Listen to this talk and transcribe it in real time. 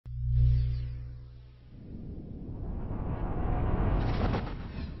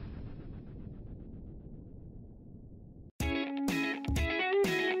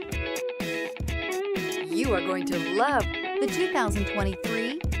going to love the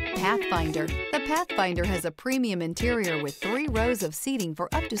 2023 Pathfinder. The Pathfinder has a premium interior with 3 rows of seating for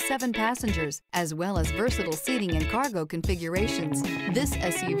up to 7 passengers, as well as versatile seating and cargo configurations. This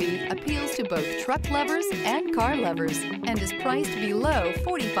SUV appeals to both truck lovers and car lovers and is priced below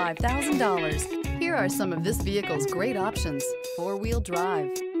 $45,000. Here are some of this vehicle's great options: 4-wheel drive,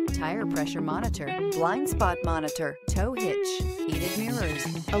 tire pressure monitor, blind spot monitor, tow hitch, heated mirrors,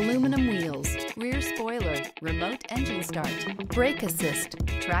 aluminum wheels, rear spoiler, remote engine start, brake assist,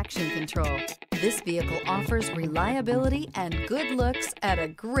 traction control. This vehicle offers reliability and good looks at a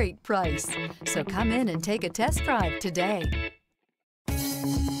great price. So come in and take a test drive today.